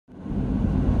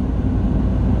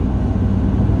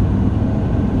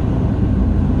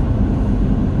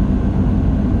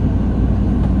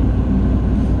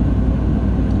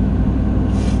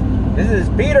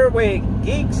with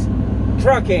Geeks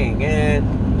Trucking,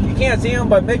 and you can't see them,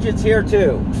 but Midget's here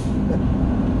too.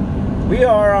 We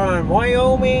are on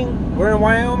Wyoming. We're in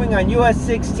Wyoming on US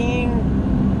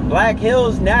 16, Black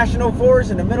Hills National Forest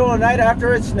in the middle of the night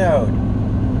after it snowed.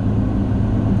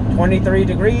 23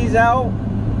 degrees out.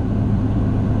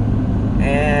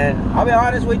 And I'll be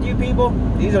honest with you people,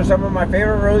 these are some of my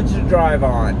favorite roads to drive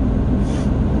on.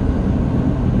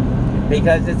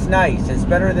 Because it's nice. It's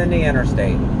better than the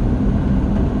interstate.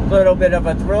 A little bit of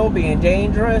a thrill being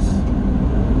dangerous.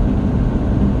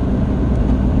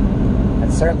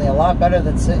 It's certainly a lot better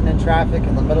than sitting in traffic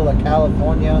in the middle of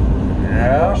California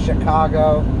or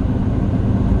Chicago.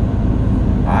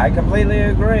 I completely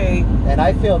agree. And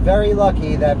I feel very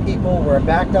lucky that people were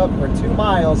backed up for 2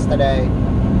 miles today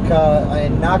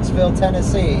in Knoxville,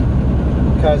 Tennessee,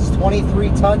 because 23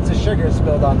 tons of sugar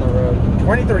spilled on the road.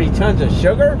 23 tons of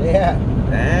sugar? Yeah.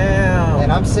 Damn.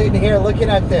 And I'm sitting here looking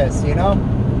at this, you know?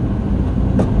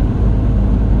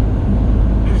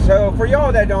 So, for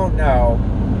y'all that don't know,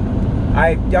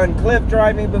 I've done cliff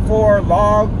driving before,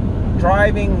 log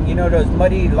driving, you know, those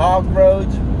muddy log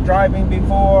roads driving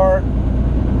before.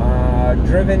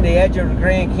 Driven the edge of the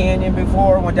Grand Canyon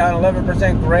before, went down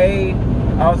 11% grade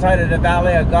outside of the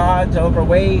Valley of Gods,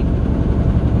 overweight.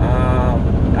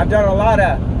 I've done a lot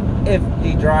of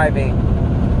iffy driving.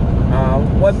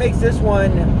 What makes this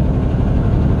one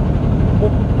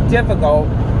difficult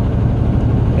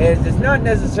is it's not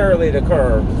necessarily the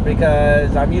curves,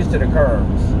 because I'm used to the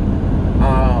curves.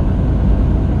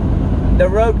 The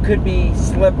road could be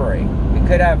slippery. It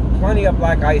could have plenty of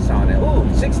black ice on it. Ooh,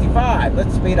 65,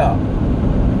 let's speed up.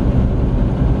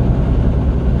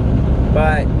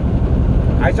 But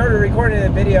I started recording the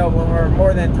video when we were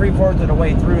more than 3/4 of the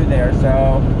way through there,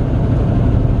 so.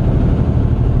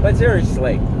 But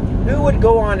seriously, who would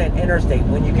go on an interstate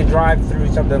when you can drive through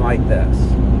something like this?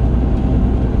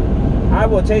 I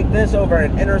will take this over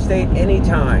an interstate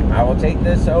anytime. I will take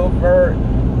this over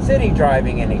city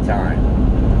driving anytime.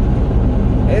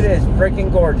 It is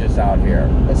freaking gorgeous out here.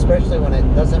 Especially when it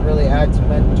doesn't really add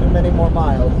too many more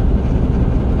miles.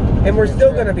 And we're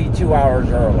still going to be 2 hours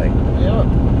early. Yeah.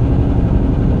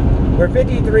 We're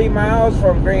 53 miles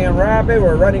from Grand Rapids.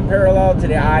 We're running parallel to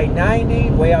the I-90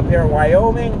 way up here in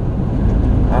Wyoming.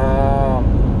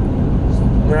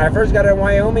 When I first got in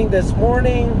Wyoming this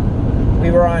morning,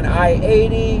 we were on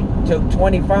I-80, took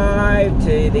 25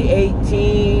 to the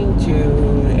 18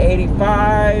 to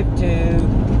 85 to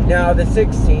now the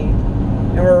 16,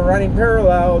 and we're running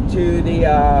parallel to the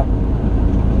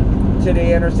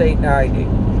Interstate 90.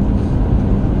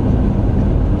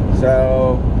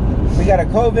 So we got a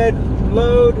COVID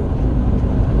load,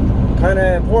 kind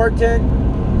of important.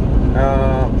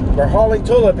 We're hauling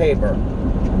toilet paper,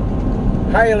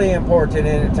 highly important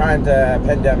in times of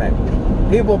pandemic.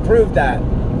 People prove that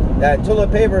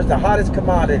toilet paper is the hottest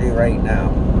commodity right now.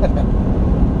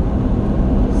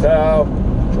 So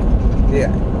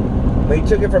yeah, we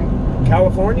took it from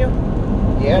California.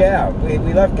 Yeah,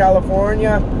 we left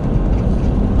California,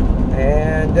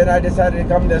 and then I decided to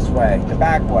come this way, the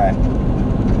back way.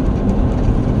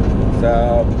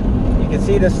 So you can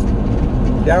see this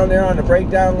down there on the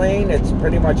breakdown lane. It's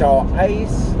pretty much all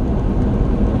ice.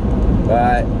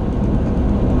 But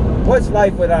what's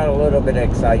life without a little bit of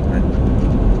excitement?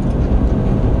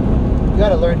 You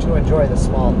gotta learn to enjoy the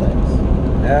small things.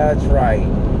 That's right.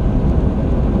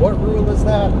 What rule is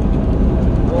that?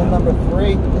 Rule number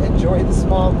 3, enjoy the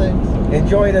small things.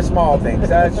 Enjoy the small things,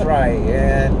 that's right.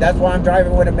 And that's why I'm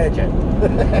driving with a midget.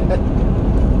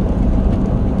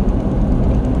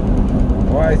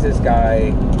 Why is this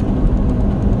guy?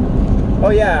 Oh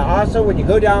yeah, also when you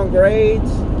go down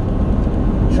grades,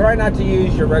 try not to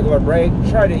use your regular brake.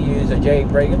 Try to use a Jake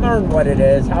brake and learn what it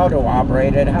is, how to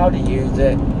operate it, how to use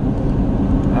it.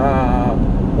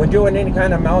 When doing any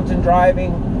kind of mountain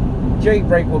driving, Jake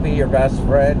brake will be your best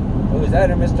friend. Oh, is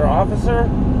that a Mr. Officer?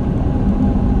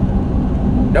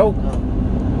 Nope.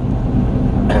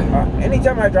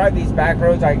 Anytime I drive these back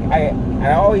roads, I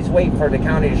always wait for the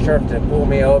county sheriff to pull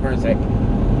me over and say,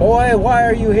 "Boy, why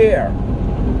are you here?"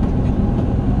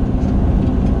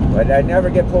 But I never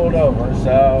get pulled over,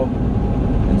 so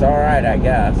it's alright, I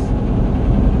guess.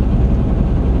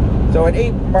 So in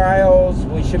 8 miles,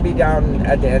 we should be down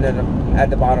at the end of at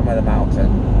the bottom of the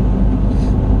mountain.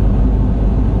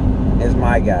 Is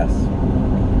my guess.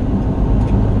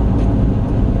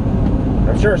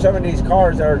 I'm sure some of these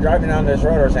cars that are driving down this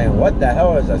road are saying, "What the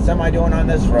hell is a semi doing on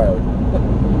this road?"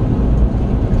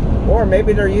 Or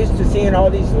maybe they're used to seeing all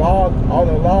the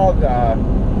log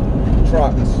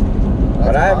trucks.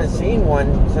 But I haven't seen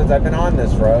one since I've been on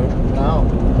this road. No.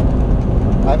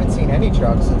 I haven't seen any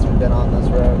trucks since we've been on this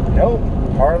road. Nope.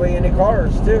 hardly any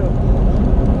cars too.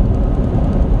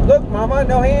 Look, Mama,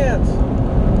 no hands.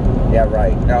 Yeah,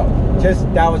 right. No,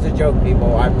 just that was a joke, people.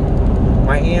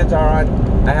 My hands are on.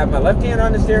 I have my left hand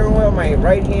on the steering wheel, my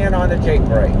right hand on the Jake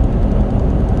brake.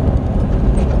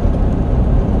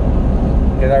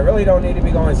 Because I really don't need to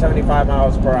be going 75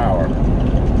 miles per hour.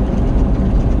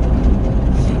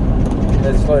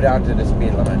 Let's slow down to the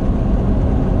speed limit.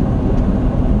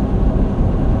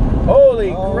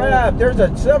 Holy crap, there's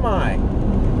a semi.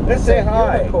 Let's say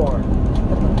hi. Unicorn.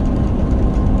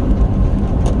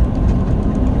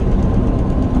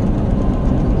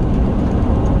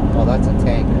 Oh, that's a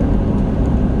tanker.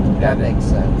 That makes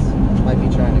sense. Might be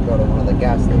trying to go to one of the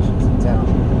gas stations in town.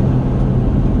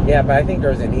 Yeah, but I think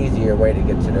there's an easier way to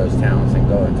get to those towns than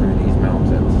going through these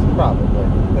mountains. Probably.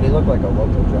 But he looked like a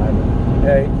local driver.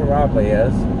 Yeah, he probably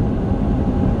is.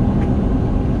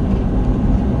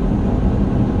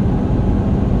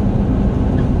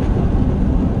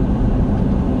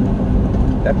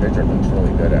 That picture looks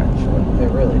really good, actually.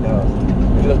 It really does.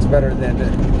 It looks better than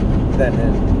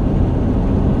in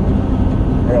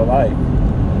real life.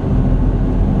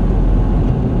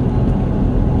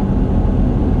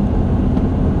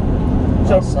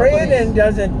 So Brandon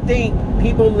doesn't think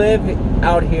people live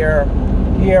out here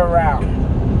year round.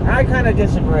 I kind of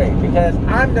disagree because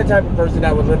I'm the type of person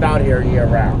that would live out here year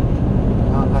round.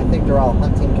 I think they're all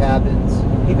hunting cabins.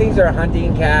 He thinks they're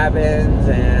hunting cabins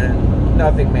and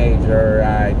nothing major.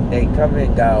 They come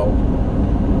and go.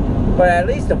 But at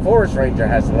least the forest ranger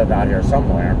has to live out here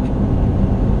somewhere.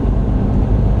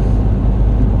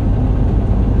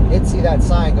 Did see that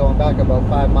sign going back about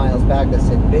 5 miles back that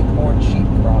said Bighorn Sheep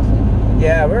Crossing.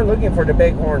 Yeah, we're looking for the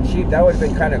bighorn sheep. That would have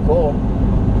been kind of cool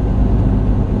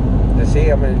to see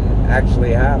them and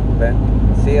actually happen.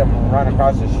 See them run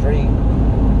across the street.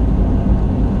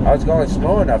 I was going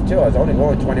slow enough too. I was only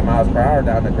going 20 miles per hour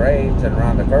down the grades and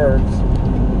around the curves.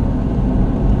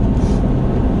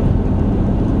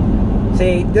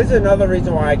 See, this is another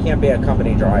reason why I can't be a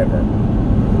company driver.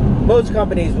 Most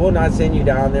companies will not send you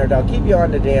down there. They'll keep you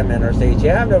on the damn interstates. You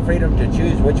have no freedom to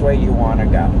choose which way you want to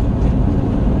go.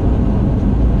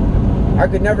 I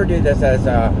could never do this as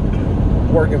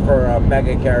working for a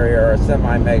mega carrier or a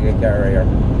semi-mega carrier.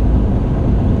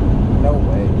 No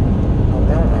way.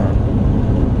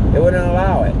 They wouldn't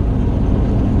allow it.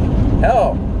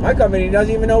 Hell, my company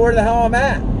doesn't even know where the hell I'm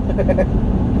at.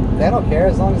 They don't care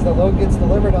as long as the load gets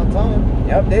delivered on time.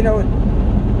 Yep, they don't.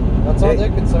 That's all they're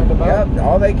concerned about. Yep,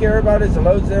 all they care about is the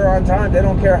load's there on time. They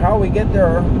don't care how we get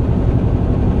there.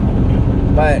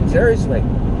 But seriously,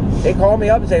 they call me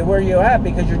up and say, where are you at?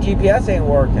 Because your GPS ain't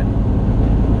working.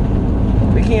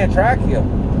 We can't track you.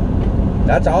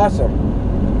 That's awesome.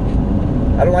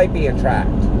 I don't like being tracked.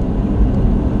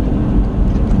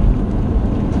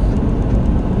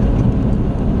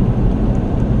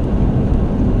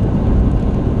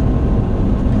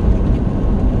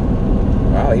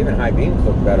 Wow, even high beams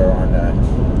look better on the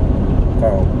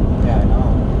phone. Yeah, I know.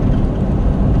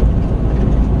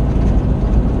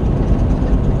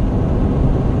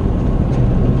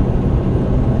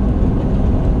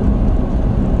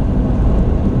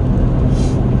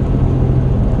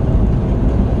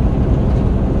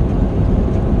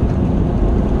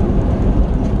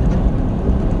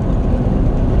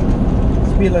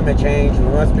 Speed limit change. We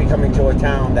must be coming to a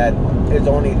town that is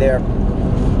only there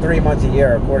 3 months a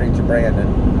year, according to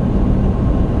Brandon.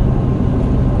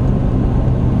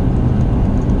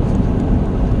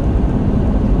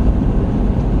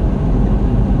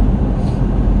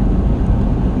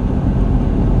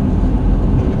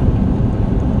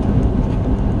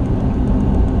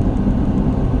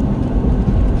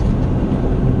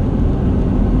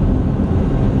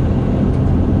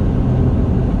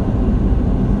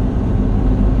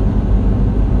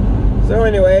 So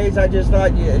anyways, I just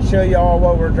thought I'd show you all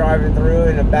what we're driving through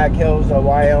in the back hills of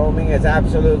Wyoming. It's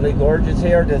absolutely gorgeous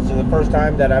here. This is the first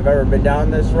time that I've ever been down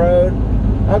this road.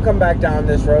 I'll come back down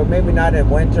this road, maybe not in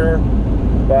winter,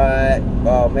 but,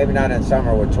 well, maybe not in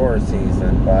summer with tourist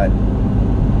season, but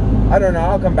I don't know.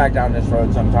 I'll come back down this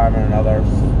road sometime or another.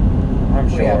 I'm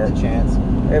sure. We have the chance.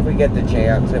 If we get the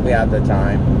chance, if we have the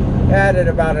time. Added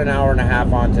about an hour and a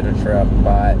half onto the trip,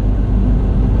 but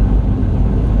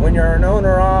when you're an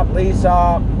owner op, lease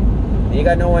op, you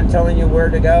got no one telling you where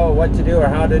to go, what to do, or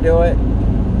how to do it,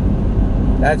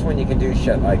 that's when you can do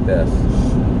shit like this.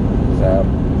 So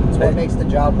It's what makes the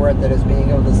job worth it, is being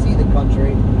able to see the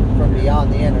country from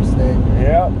beyond the interstate.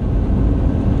 Yep.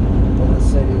 From the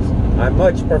cities. I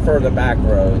much prefer the back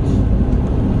roads.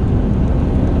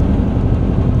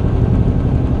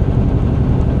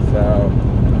 So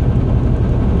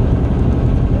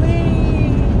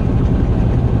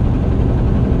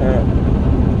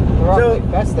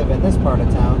festive in this part of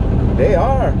town. They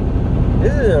are.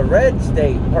 This is a red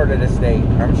state, part of the state,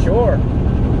 I'm sure.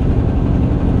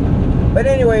 But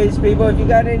anyways, people, if you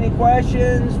got any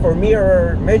questions for me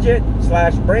or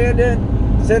Midget/Brandon,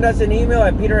 send us an email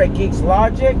at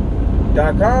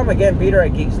peter@geekslogic.com. Again,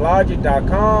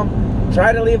 peter@geekslogic.com.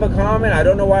 Try to leave a comment. I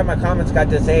don't know why my comments got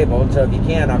disabled, so if you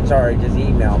can, I'm sorry, just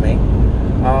email me.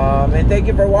 And thank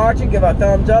you for watching. Give a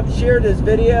thumbs up, share this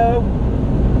video.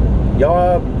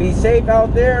 Y'all be safe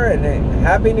out there, and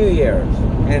Happy New Year's.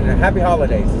 And Happy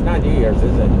Holidays. It's not New Year's,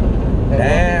 is it?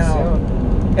 Damn.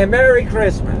 And Merry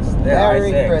Christmas.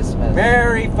 Merry Christmas.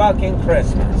 Merry fucking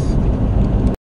Christmas.